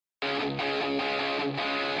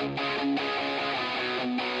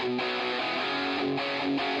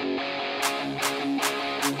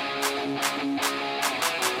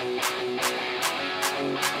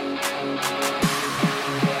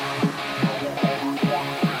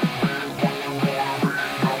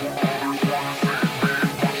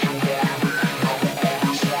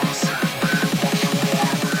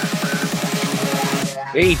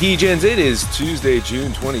Hey, DJs, it is Tuesday,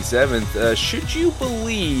 June 27th. Should you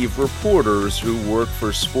believe reporters who work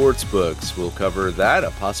for sports books? We'll cover that,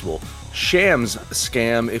 a possible shams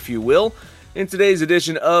scam, if you will. In today's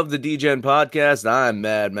edition of the DGen podcast, I'm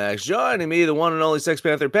Mad Max. Joining me, the one and only Sex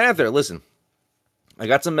Panther. Panther, listen, I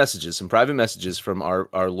got some messages, some private messages from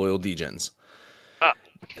our loyal DGens.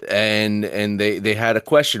 And they had a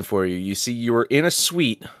question for you. You see, you were in a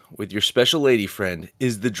suite with your special lady friend.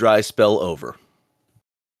 Is the dry spell over?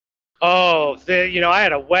 Oh, I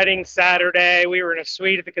had a wedding Saturday. We were in a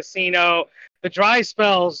suite at the casino. The dry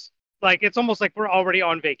spells, it's almost like we're already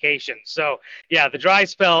on vacation. So, yeah, the dry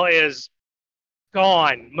spell is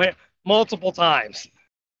gone multiple times.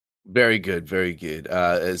 Very good, very good.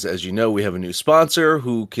 As you know, we have a new sponsor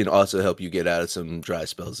who can also help you get out of some dry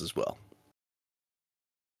spells as well.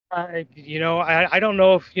 I don't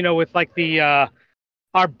know if, with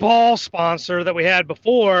our ball sponsor that we had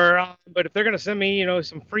before, but if they're going to send me,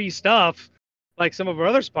 some free stuff like some of our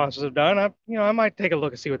other sponsors have done, I might take a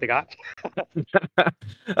look and see what they got. I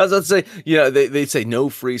was about to say, they say no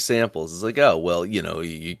free samples. It's like, oh, well,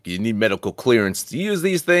 you need medical clearance to use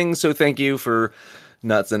these things. So thank you for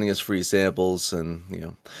not sending us free samples.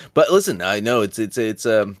 And, but listen, I know it's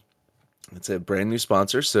a brand new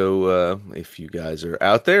sponsor. So if you guys are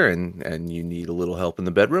out there and you need a little help in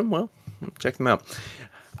the bedroom, well, check them out.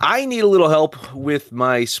 I need a little help with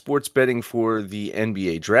my sports betting for the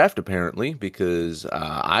NBA draft, apparently, because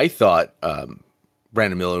I thought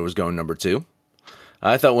Brandon Miller was going number 2.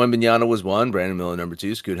 I thought Wembanyama was 1, Brandon Miller number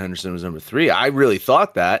 2, Scoot Henderson was number 3. I really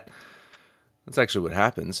thought that. That's actually what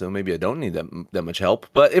happened, so maybe I don't need that much help.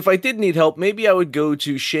 But if I did need help, maybe I would go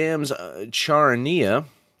to Shams Charania.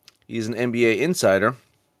 He's an NBA insider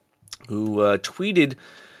who tweeted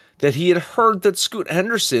that he had heard that Scoot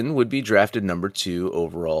Henderson would be drafted number 2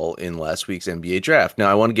 overall in last week's NBA draft. Now,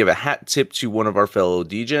 I want to give a hat tip to one of our fellow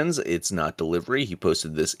DGens. It's not delivery. He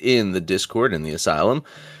posted this in the Discord in the Asylum,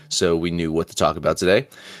 so we knew what to talk about today.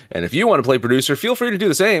 And if you want to play producer, feel free to do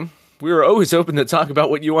the same. We are always open to talk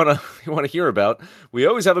about what you want to hear about. We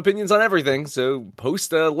always have opinions on everything, so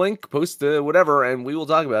post a link, post whatever, and we will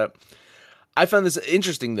talk about it. I found this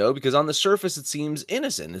interesting, though, because on the surface it seems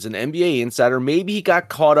innocent. As an NBA insider, maybe he got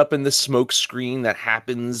caught up in the smoke screen that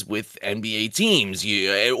happens with NBA teams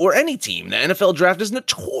or any team. The NFL draft is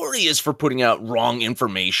notorious for putting out wrong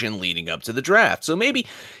information leading up to the draft. So maybe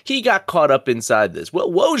he got caught up inside this.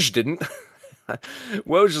 Well, Woj didn't.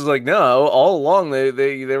 Woj was like, no, all along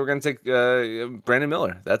they were going to take Brandon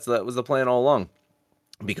Miller. That was the plan all along.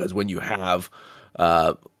 Because when you have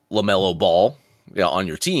LaMelo Ball on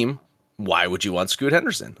your team, why would you want Scoot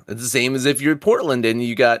Henderson? It's the same as if you're Portland and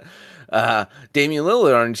you got Damian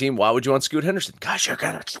Lillard on your team. Why would you want Scoot Henderson? Gosh, you're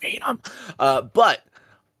going to trade him. But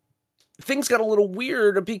things got a little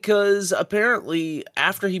weird because apparently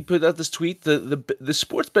after he put out this tweet, the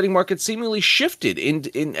sports betting market seemingly shifted.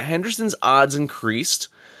 In Henderson's odds increased.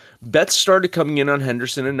 Bets started coming in on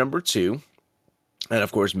Henderson at number 2. And,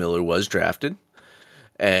 of course, Miller was drafted.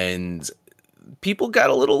 And people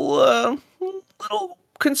got a little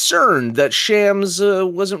concerned that Shams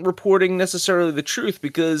wasn't reporting necessarily the truth,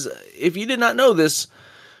 because if you did not know this,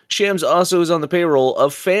 Shams also is on the payroll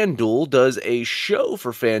of FanDuel, does a show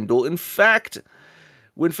for FanDuel. In fact,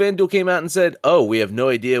 when FanDuel came out and said, "Oh, we have no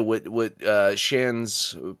idea what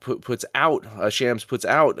Shams puts out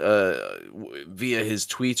via his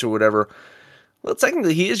tweets or whatever," well,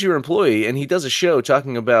 technically he is your employee and he does a show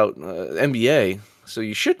talking about NBA. So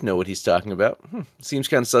you should know what he's talking about. Seems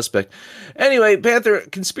kind of suspect. Anyway, Panther,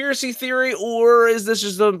 conspiracy theory, or is this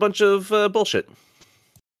just a bunch of bullshit?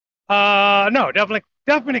 No,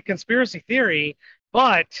 definitely conspiracy theory,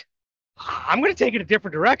 but I'm going to take it a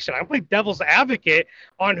different direction. I'm going to play devil's advocate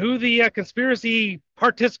on who the conspiracy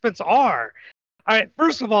participants are. All right,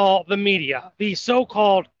 first of all, the media, the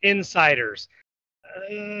so-called insiders,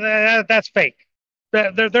 that's fake.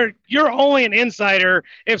 You're only an insider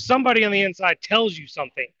if somebody on the inside tells you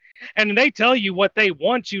something, and they tell you what they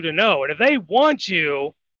want you to know. And if they want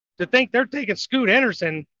you to think they're taking Scoot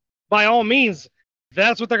Henderson, by all means,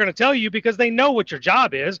 that's what they're going to tell you, because they know what your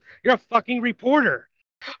job is. You're a fucking reporter.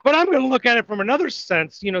 But I'm going to look at it from another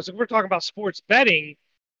sense. So if we're talking about sports betting,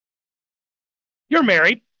 you're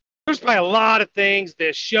married. There's probably a lot of things,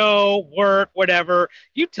 this show, work, whatever.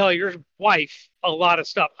 You tell your wife a lot of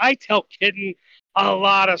stuff. I tell Kitten a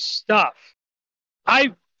lot of stuff.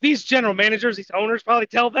 These general managers, these owners probably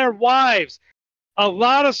tell their wives a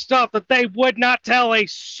lot of stuff that they would not tell a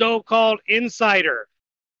so-called insider.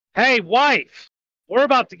 Hey, wife, we're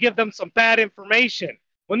about to give them some bad information.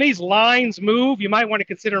 When these lines move, you might want to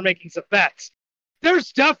consider making some bets.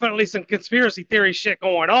 There's definitely some conspiracy theory shit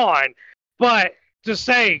going on, but to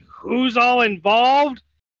say who's all involved,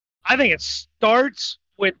 I think it starts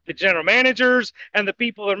with the general managers and the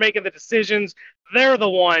people that are making the decisions. They're the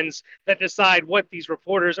ones that decide what these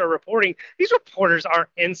reporters are reporting. These reporters aren't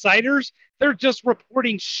insiders. They're just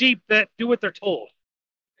reporting sheep that do what they're told.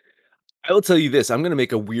 I will tell you this. I'm going to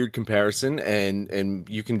make a weird comparison, and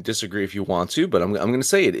you can disagree if you want to, but I'm going to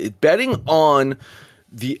say it. Betting on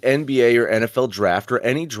the NBA or NFL draft or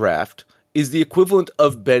any draft is the equivalent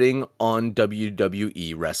of betting on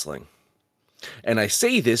WWE wrestling. And I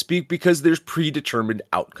say this because there's predetermined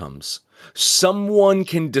outcomes. Someone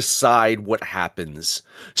can decide what happens.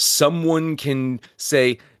 Someone can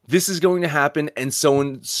say this is going to happen, and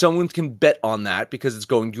someone can bet on that because it's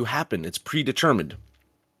going to happen. It's predetermined.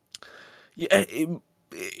 Yeah,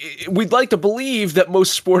 we'd like to believe that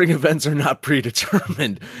most sporting events are not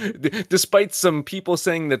predetermined, despite some people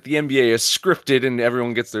saying that the NBA is scripted and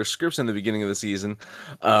everyone gets their scripts in the beginning of the season.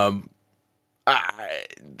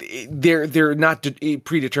 They're not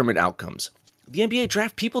predetermined outcomes. The NBA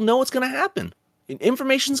draft, people know what's going to happen.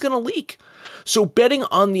 Information's going to leak. So betting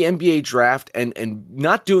on the NBA draft and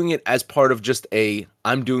not doing it as part of just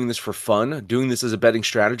I'm doing this for fun, doing this as a betting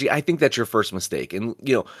strategy, I think that's your first mistake. And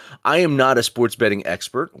I am not a sports betting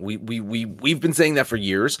expert. We've been saying that for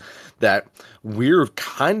years, that we're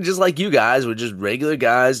kind of just like you guys. We're just regular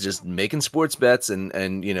guys, just making sports bets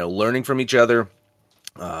and learning from each other,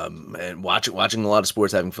 and watching a lot of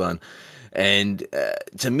sports, having fun. And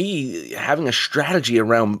to me, having a strategy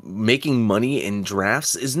around making money in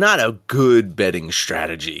drafts is not a good betting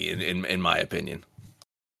strategy, in my opinion.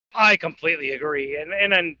 I completely agree.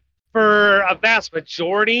 And for a vast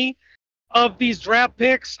majority of these draft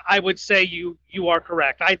picks, I would say you are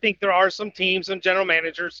correct. I think there are some teams and general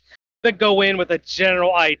managers that go in with a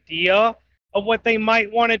general idea of what they might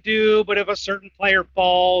want to do, but if a certain player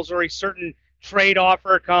falls or a certain trade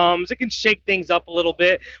offer comes, it can shake things up a little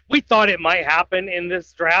bit. We thought it might happen in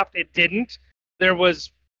this draft. It didn't. There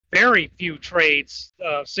was very few trades,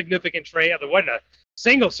 significant trade. There wasn't a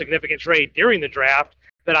single significant trade during the draft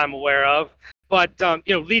that I'm aware of. But,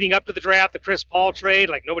 leading up to the draft, the Chris Paul trade,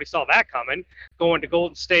 like nobody saw that coming, going to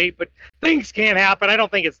Golden State. But things can happen. I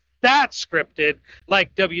don't think it's that scripted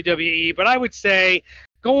like WWE. But I would say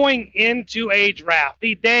going into a draft,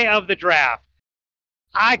 the day of the draft,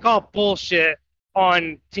 I call bullshit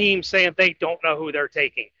on teams saying they don't know who they're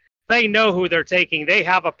taking. They know who they're taking. They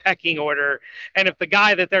have a pecking order. And if the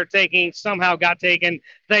guy that they're taking somehow got taken,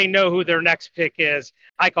 they know who their next pick is.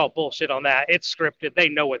 I call bullshit on that. It's scripted. They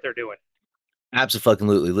know what they're doing.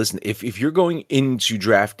 Absolutely. Listen, if you're going into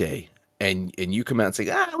draft day and you come out and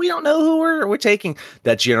say, we don't know who we're taking,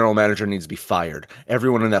 that general manager needs to be fired.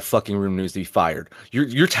 Everyone in that fucking room needs to be fired.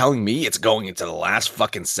 You're telling me it's going into the last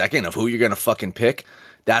fucking second of who you're going to fucking pick?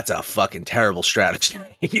 That's a fucking terrible strategy.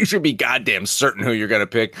 You should be goddamn certain who you're going to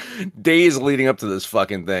pick days leading up to this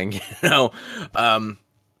fucking thing, So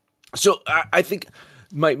I think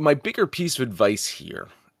my bigger piece of advice here,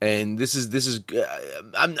 and this is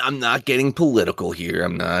I'm not getting political here.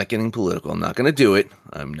 I'm not going to do it.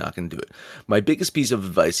 My biggest piece of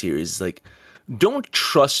advice here is don't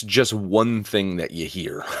trust just one thing that you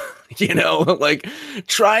hear.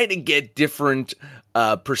 Try to get different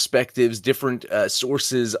perspectives, different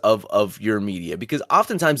sources of your media, because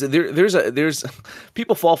oftentimes there's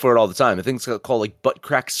people fall for it all the time. I think it's called butt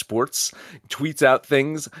crack sports, tweets out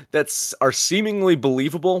things that are seemingly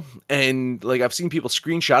believable, and I've seen people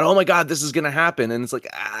screenshot, oh my god, this is gonna happen, and it's look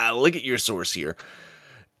at your source here.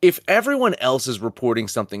 If everyone else is reporting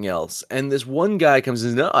something else, and this one guy comes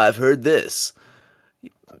in, no, I've heard this.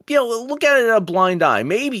 Look at it in a blind eye.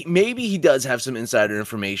 Maybe he does have some insider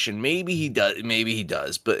information. Maybe he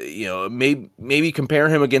does. But maybe compare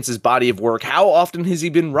him against his body of work. How often has he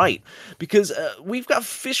been right? Because we've got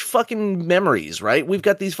fish fucking memories, right? We've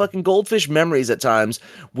got these fucking goldfish memories at times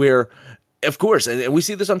where, of course, and we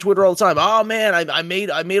see this on Twitter all the time. Oh man, I made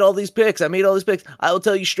all these picks. I will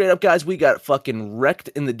tell you straight up, guys, we got fucking wrecked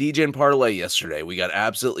in the DGen parlay yesterday. We got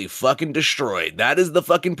absolutely fucking destroyed. That is the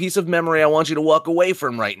fucking piece of memory I want you to walk away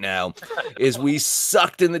from right now, is we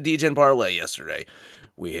sucked in the DGen parlay yesterday.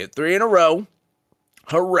 We hit 3 in a row.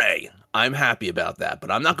 Hooray. I'm happy about that,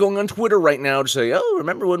 but I'm not going on Twitter right now to say, oh,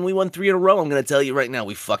 remember when we won 3 in a row? I'm going to tell you right now,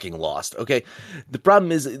 we fucking lost. Okay. The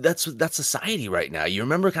problem is that's society right now. You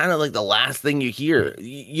remember kind of the last thing you hear.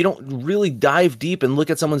 You don't really dive deep and look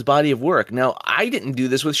at someone's body of work. Now, I didn't do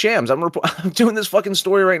this with Shams. I'm doing this fucking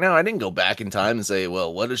story right now. I didn't go back in time and say,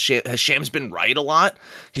 well, has Shams been right a lot?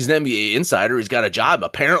 He's an NBA insider. He's got a job.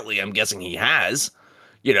 Apparently, I'm guessing he has.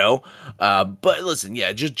 you know. But listen,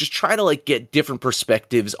 yeah, just try to like get different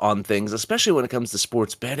perspectives on things, especially when it comes to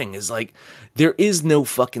sports betting. Is like there is no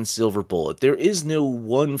fucking silver bullet. There is no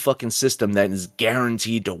one fucking system that is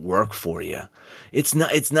guaranteed to work for you. It's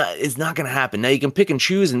not gonna happen. Now you can pick and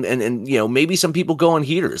choose, and you know, maybe some people go on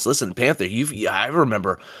heaters. Listen, Panther, I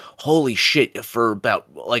remember, holy shit, for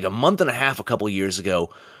about like a month and a half, a couple years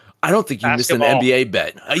ago, I don't think you missed an Basketball. NBA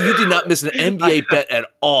bet. You did not miss an NBA bet at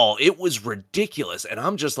all. It was ridiculous. And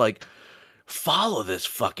I'm just like, follow this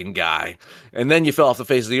fucking guy. And then you fell off the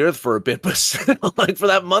face of the earth for a bit, but still, like for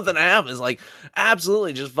that month and a half, is like,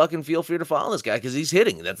 absolutely just fucking feel free to follow this guy because he's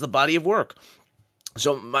hitting. That's the body of work.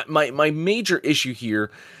 So my major issue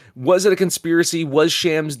here, was it a conspiracy? Was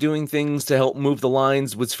Shams doing things to help move the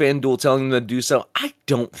lines? Was FanDuel telling them to do so? I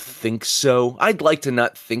don't think so. I'd like to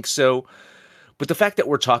not think so. But the fact that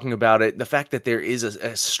we're talking about it, the fact that there is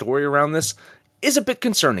a story around this is a bit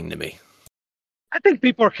concerning to me. I think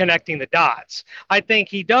people are connecting the dots. I think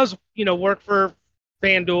he does, work for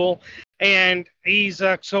FanDuel, and he's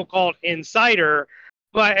a so-called insider.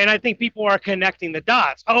 And I think people are connecting the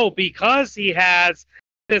dots. Oh, because he has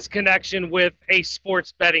this connection with a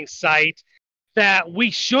sports betting site, that we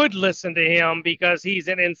should listen to him because he's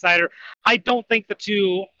an insider. I don't think the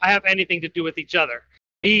two have anything to do with each other.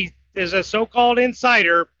 He is a so-called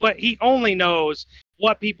insider, but he only knows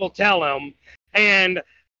what people tell him. And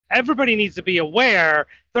everybody needs to be aware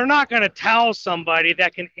they're not going to tell somebody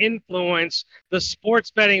that can influence the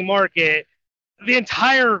sports betting market. The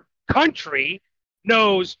entire country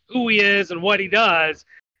knows who he is and what he does.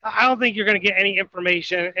 I don't think you're going to get any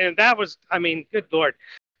information. And that was, good Lord.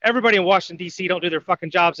 Everybody in Washington, D.C. don't do their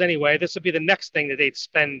fucking jobs anyway. This would be the next thing that they'd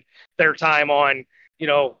spend their time on,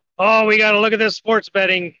 oh, we got to look at this sports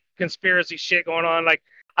betting conspiracy shit going on. Like,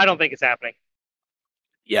 I don't think it's happening.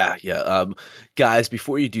 Yeah. Guys,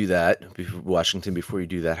 before you do that, Washington, before you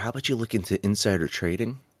do that, how about you look into insider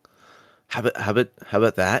trading? How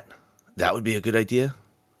about that? That would be a good idea.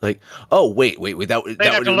 Like, oh wait, They'd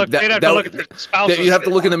have to look at their spouses. You'd have to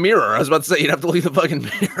look in the mirror. I was about to say you'd have to look in the fucking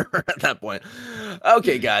mirror at that point.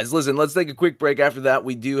 Okay, guys, listen, let's take a quick break. After that,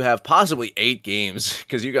 we do have possibly 8 games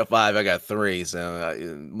because you got 5, I got 3.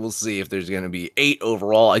 So we'll see if there's going to be 8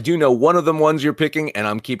 overall. I do know one of them ones you're picking, and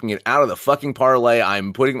I'm keeping it out of the fucking parlay.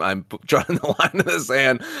 I'm drawing the line in the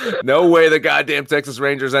sand. No way the goddamn Texas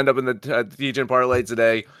Rangers end up in the TGen parlay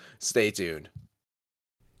today. Stay tuned.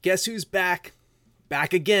 Guess who's back?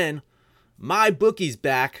 Back again. My bookie's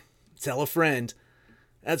back. Tell a friend.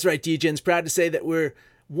 That's right, DGen's proud to say that we're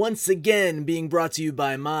once again being brought to you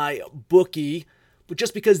by my bookie. But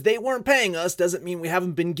just because they weren't paying us doesn't mean we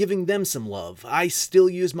haven't been giving them some love. I still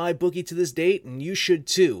use my bookie to this date, and you should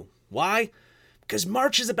too. Why? Because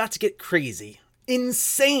March is about to get crazy.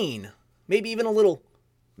 Insane. Maybe even a little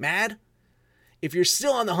mad. If you're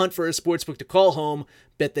still on the hunt for a sportsbook to call home,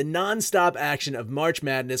 bet the non-stop action of March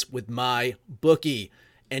Madness with my bookie.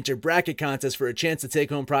 Enter bracket contests for a chance to take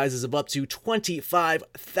home prizes of up to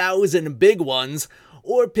 25,000 big ones,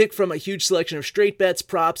 or pick from a huge selection of straight bets,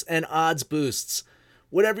 props, and odds boosts.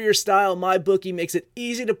 Whatever your style, my bookie makes it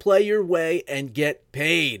easy to play your way and get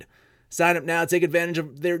paid. Sign up now, take advantage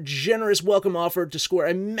of their generous welcome offer to score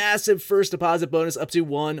a massive first deposit bonus up to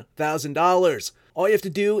 $1,000. All you have to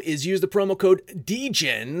do is use the promo code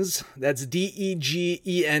DEGENS, that's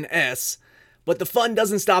DEGENS, but the fun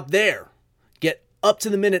doesn't stop there. Get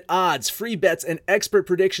up-to-the-minute odds, free bets, and expert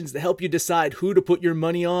predictions to help you decide who to put your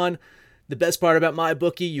money on. The best part about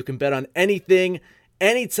MyBookie, you can bet on anything,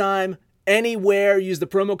 anytime, anywhere. Use the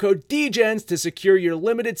promo code DEGENS to secure your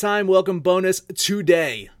limited-time welcome bonus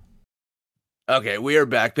today. Okay, we are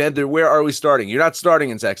back. Panther, where are we starting? You're not starting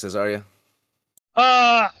in Texas, are you?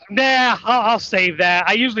 Nah, I'll save that.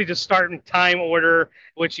 I usually just start in time order,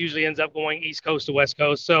 which usually ends up going East Coast to West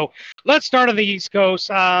Coast. So let's start on the East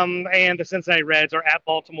Coast. And the Cincinnati Reds are at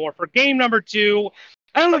Baltimore for game number 2.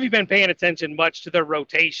 I don't know if you've been paying attention much to their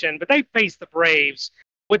rotation, but they faced the Braves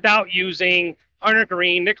without using Hunter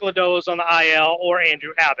Green, Nick Lodolo on the IL, or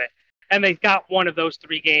Andrew Abbott. And they got one of those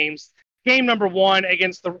 3 games. Game number 1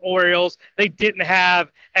 against the Orioles, they didn't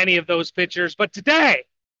have any of those pitchers. But today,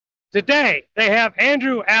 they have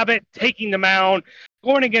Andrew Abbott taking the mound,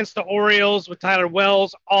 going against the Orioles with Tyler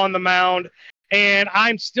Wells on the mound. And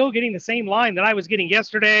I'm still getting the same line that I was getting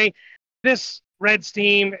yesterday. This Reds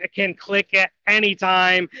team can click at any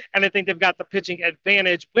time, and I think they've got the pitching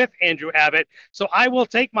advantage with Andrew Abbott. So I will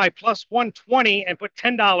take my plus 120 and put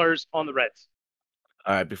 $10 on the Reds.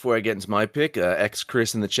 All right, before I get into my pick, ex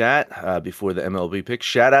Chris in the chat, before the MLB pick,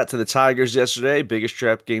 shout out to the Tigers yesterday. Biggest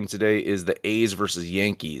trap game today is the A's versus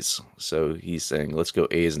Yankees. So he's saying, let's go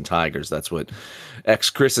A's and Tigers. That's what ex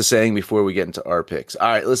Chris is saying before we get into our picks. All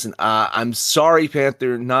right, listen, I'm sorry,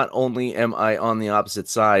 Panther. Not only am I on the opposite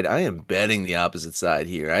side, I am betting the opposite side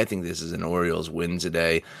here. I think this is an Orioles win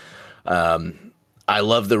today. I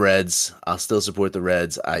love the Reds. I'll still support the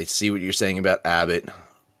Reds. I see what you're saying about Abbott.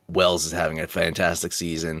 Wells is having a fantastic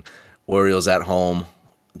season. Orioles at home.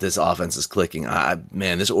 This offense is clicking.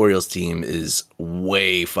 Man, this Orioles team is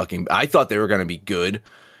way fucking. I thought they were going to be good.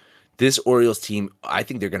 This Orioles team, I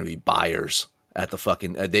think they're going to be buyers at the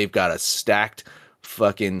fucking. They've got a stacked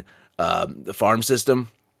fucking farm system.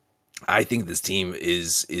 I think this team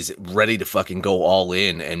is ready to fucking go all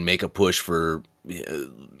in and make a push for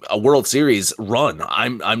a World Series run.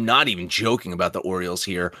 I'm not even joking about the Orioles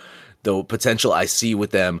here. The potential I see with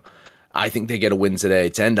them, I think they get a win today.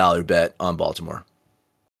 $10 bet on Baltimore.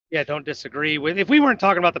 Yeah, don't disagree with. If we weren't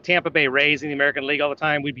talking about the Tampa Bay Rays in the American League all the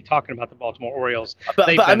time, we'd be talking about the Baltimore Orioles.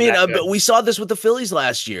 But I mean, but we saw this with the Phillies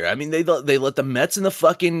last year. I mean, they let the Mets and the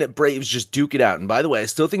fucking Braves just duke it out. And by the way, I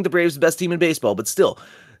still think the Braves are the best team in baseball, but still,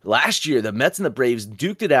 last year the Mets and the Braves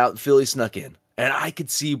duked it out. And Philly snuck in. And I could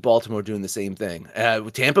see Baltimore doing the same thing.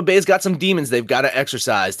 Tampa Bay's got some demons they've got to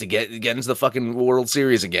exercise to get into the fucking World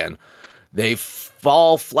Series again. They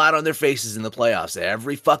fall flat on their faces in the playoffs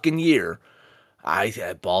every fucking year. I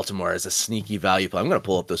had Baltimore as a sneaky value play. I'm going to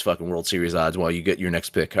pull up those fucking World Series odds while you get your next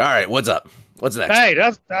pick. All right, what's up? What's next? Hey,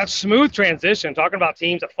 that's smooth transition. Talking about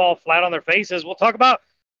teams that fall flat on their faces. We'll talk about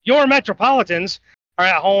your Metropolitans are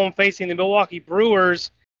at home facing the Milwaukee Brewers.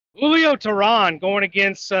 Julio Teheran going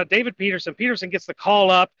against David Peterson. Peterson gets the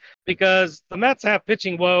call up because the Mets have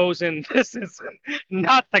pitching woes, and this is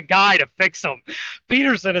not the guy to fix them.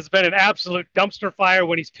 Peterson has been an absolute dumpster fire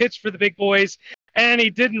when he's pitched for the big boys, and he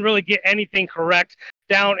didn't really get anything correct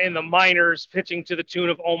down in the minors, pitching to the tune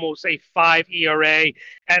of almost a 5 ERA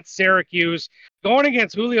at Syracuse. Going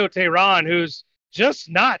against Julio Teheran, who's just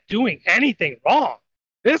not doing anything wrong.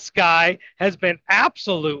 This guy has been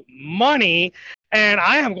absolute money, and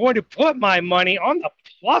I am going to put my money on the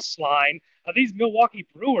plus line of these Milwaukee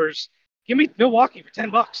Brewers. Give me Milwaukee for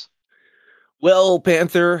 $10. Well,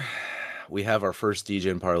 Panther, we have our first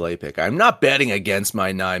DJ parlay pick. I'm not betting against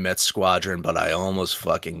my 9 Mets squadron, but I almost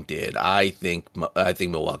fucking did. I think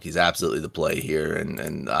Milwaukee's absolutely the play here,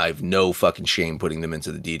 and I've no fucking shame putting them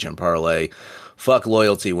into the DJ parlay. Fuck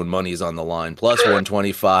loyalty when money's on the line. Plus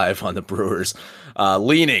 125 on the Brewers.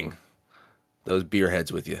 Leaning those beer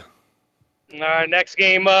heads with you. All right, next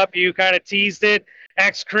game up, you kind of teased it.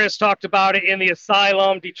 Chris talked about it in the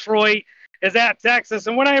Asylum. Detroit is at Texas.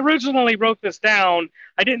 And when I originally wrote this down,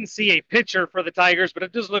 I didn't see a pitcher for the Tigers, but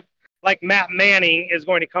it does look like Matt Manning is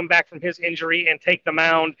going to come back from his injury and take the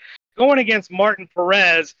mound. Going against Martin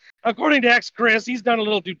Perez. According to Chris, he's done a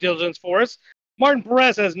little due diligence for us. Martin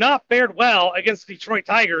Perez has not fared well against the Detroit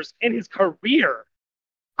Tigers in his career.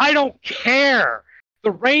 I don't care. The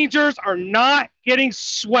Rangers are not getting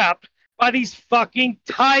swept by these fucking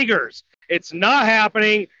Tigers. It's not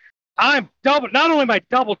happening. Not only am I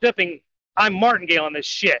double dipping, I'm martingale on this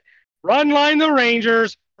shit. Run line the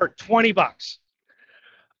Rangers for $20.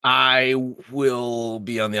 I will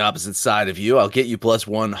be on the opposite side of you. I'll get you plus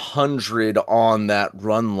 100 on that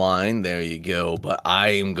run line. There you go. But I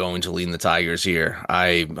am going to lean the Tigers here.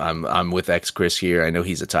 I'm with Chris here. I know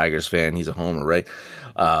he's a Tigers fan. He's a homer, right?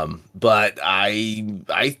 But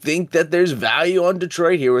I think that there's value on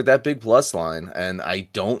Detroit here with that big plus line, and I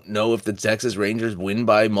don't know if the Texas Rangers win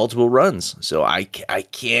by multiple runs, so I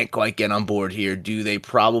can't quite get on board here. Do they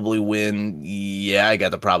probably win? Yeah, I got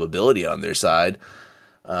the probability on their side.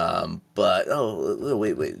 But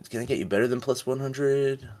wait, can I get you better than plus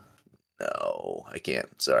 100? No, I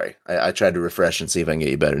can't. Sorry. I tried to refresh and see if I can get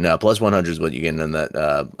you better. No, plus 100 is what you're getting on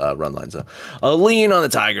that run line. So I'll lean on the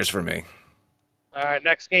Tigers for me. All right,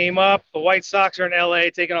 next game up. The White Sox are in LA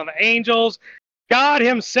taking on the Angels. God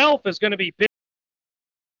himself is going to be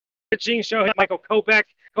pitching. Show him Michael Kopech.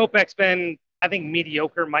 Kopech's been, I think,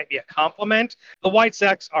 mediocre might be a compliment. The White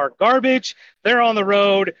Sox are garbage. They're on the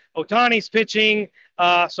road. Ohtani's pitching.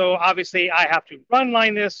 So obviously I have to run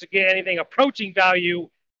line this to get anything approaching value.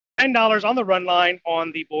 $10 on the run line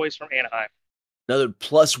on the boys from Anaheim. Another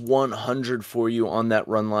plus 100 for you on that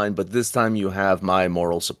run line, but this time you have my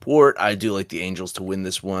moral support. I do like the Angels to win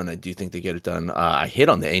this one. I do think they get it done. I hit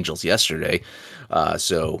on the Angels yesterday,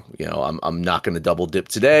 so I'm not going to double dip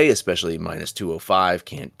today, especially minus 205.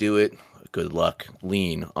 Can't do it. Good luck.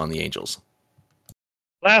 Lean on the Angels.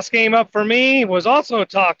 Last game up for me was also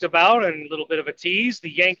talked about, and a little bit of a tease,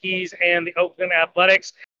 the Yankees and the Oakland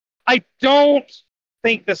Athletics. I don't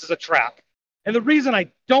think this is a trap. And the reason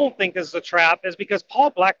I don't think this is a trap is because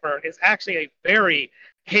Paul Blackburn is actually a very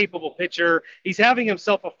capable pitcher. He's having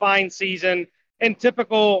himself a fine season. In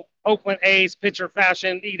typical Oakland A's pitcher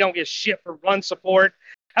fashion, he don't get shit for run support.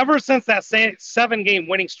 Ever since that 7-game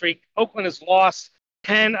winning streak, Oakland has lost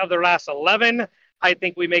 10 of their last 11. I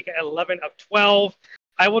think we make it 11 of 12.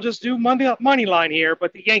 I will just do money line here,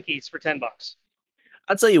 but the Yankees for $10.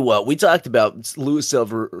 I'll tell you what, we talked about Luis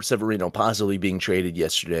Severino possibly being traded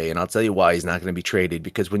yesterday, and I'll tell you why he's not going to be traded,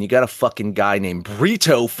 because when you got a fucking guy named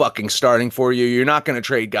Brito fucking starting for you, you're not going to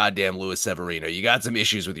trade goddamn Luis Severino. You got some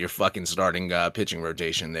issues with your fucking starting pitching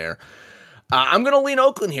rotation there. I'm going to lean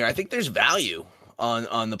Oakland here. I think there's value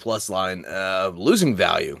on the plus line. Losing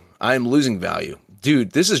value. I am losing value.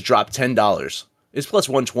 Dude, this has dropped $10. It's plus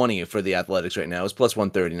 120 for the Athletics right now. It's plus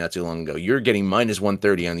 130 not too long ago. You're getting minus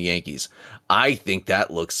 130 on the Yankees. I think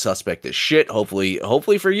that looks suspect as shit.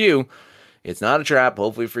 Hopefully for you, it's not a trap.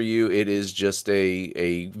 Hopefully for you, it is just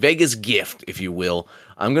a Vegas gift, if you will.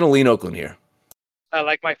 I'm going to lean Oakland here. I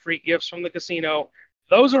like my free gifts from the casino.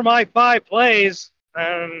 Those are my 5 plays.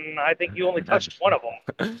 And I think you only touched one of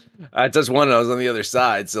them. I touched one and I was on the other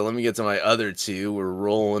side. So let me get to my other 2. We're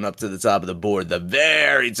rolling up to the top of the board, the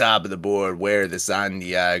very top of the board, where the San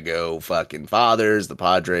Diego fucking Fathers, the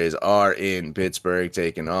Padres, are in Pittsburgh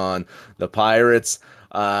taking on the Pirates.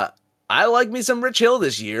 I like me some Rich Hill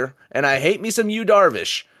this year, and I hate me some Yu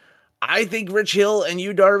Darvish. I think Rich Hill and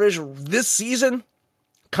Yu Darvish this season,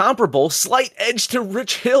 comparable, slight edge to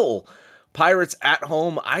Rich Hill. Pirates at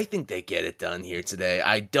home, I think they get it done here today.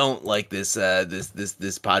 I don't like this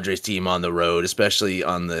Padres team on the road, especially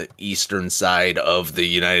on the eastern side of the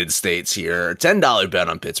United States here. $10 bet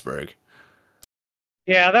on Pittsburgh.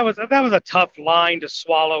 Yeah, that was a tough line to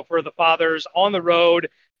swallow for the Fathers on the road.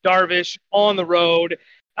 Darvish on the road.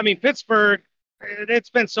 I mean, Pittsburgh, it's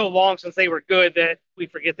been so long since they were good that we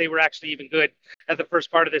forget they were actually even good at the first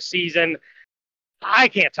part of the season. I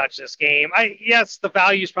can't touch this game. Yes, the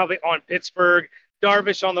value is probably on Pittsburgh.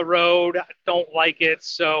 Darvish on the road, don't like it.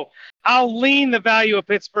 So I'll lean the value of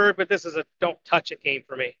Pittsburgh, but this is a don't touch it game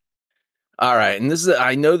for me. All right, and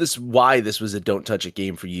I know why this was a don't touch it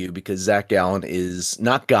game for you, because Zach Gallen is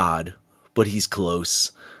not God, but he's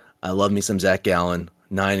close. I love me some Zach Gallen.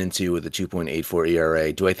 9-2 with a 2.84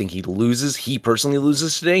 ERA. Do I think he loses? He personally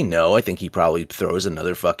loses today? No, I think he probably throws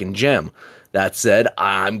another fucking gem. That said,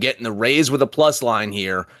 I'm getting the Rays with a plus line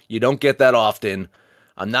here. You don't get that often.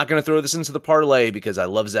 I'm not going to throw this into the parlay because I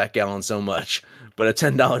love Zach Gallen so much, but a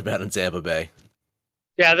 $10 bet on Tampa Bay.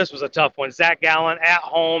 Yeah, this was a tough one. Zach Gallen at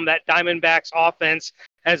home, that Diamondbacks offense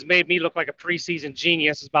has made me look like a preseason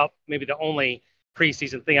genius. It's about maybe the only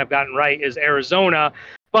preseason thing I've gotten right is Arizona.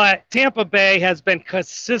 But Tampa Bay has been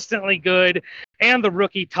consistently good, and the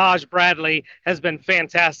rookie Taj Bradley has been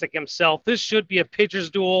fantastic himself. This should be a pitcher's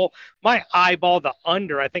duel. My eyeball, the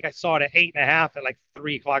under, I think I saw it at 8.5 at like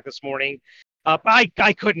 3 o'clock this morning. But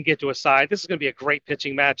I couldn't get to a side. This is going to be a great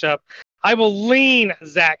pitching matchup. I will lean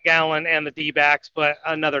Zach Gallen and the D-backs, but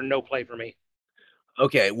another no play for me.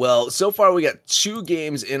 Okay, well, so far we got 2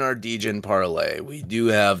 games in our DGen parlay. We do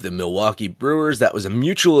have the Milwaukee Brewers. That was a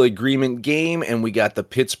mutual agreement game, and we got the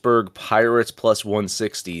Pittsburgh Pirates plus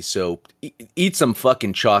 160. So eat some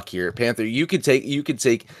fucking chalk here, Panther. You could take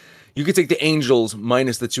the Angels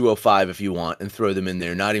minus the 205 if you want and throw them in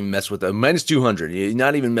there. Not even mess with the minus 200.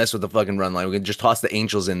 Not even mess with the fucking run line. We can just toss the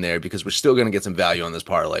Angels in there because we're still going to get some value on this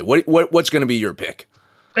parlay. What's going to be your pick?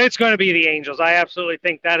 It's going to be the Angels. I absolutely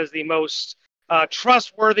think that is the most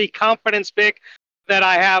trustworthy confidence pick that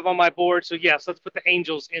I have on my board. So yes, let's put the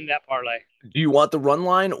Angels in that parlay. Do you want the run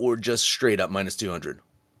line or just straight up minus 200?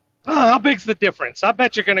 How big's the difference? I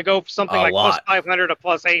bet you're going to go for something like plus 500 or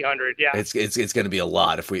plus 800. Yeah, it's going to be a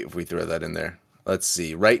lot if we throw that in there. Let's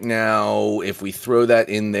see. Right now, if we throw that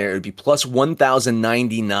in there, it'd be plus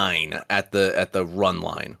 1,099 at the run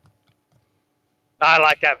line. I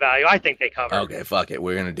like that value. I think they cover. Okay, fuck it.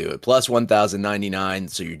 We're going to do it. Plus 1,099.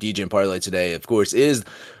 So your DGen parlay today, of course, is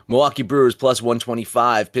Milwaukee Brewers plus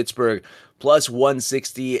 125, Pittsburgh plus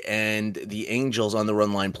 160, and the Angels on the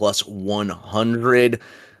run line plus 100.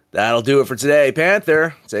 That'll do it for today.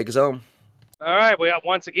 Panther, take us home. All right.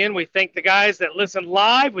 Once again, we thank the guys that listen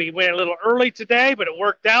live. We went a little early today, but it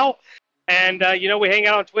worked out. And, we hang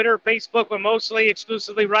out on Twitter, Facebook, but mostly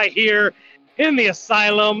exclusively right here in the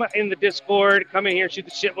asylum, in the Discord. Come in here, shoot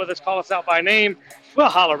the shit with us, call us out by name. We'll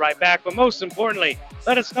holler right back. But most importantly,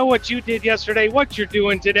 let us know what you did yesterday, what you're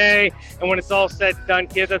doing today. And when it's all said and done,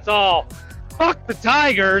 kids, that's all. Fuck the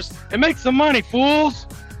Tigers and make some money, fools.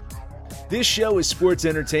 This show is sports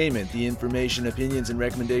entertainment. The information, opinions, and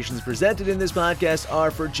recommendations presented in this podcast are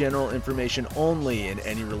for general information only, and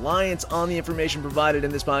any reliance on the information provided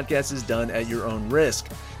in this podcast is done at your own risk.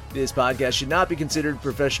 This podcast should not be considered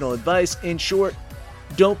professional advice. In short,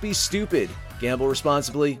 don't be stupid. Gamble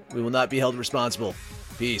responsibly. We will not be held responsible.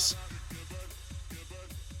 Peace.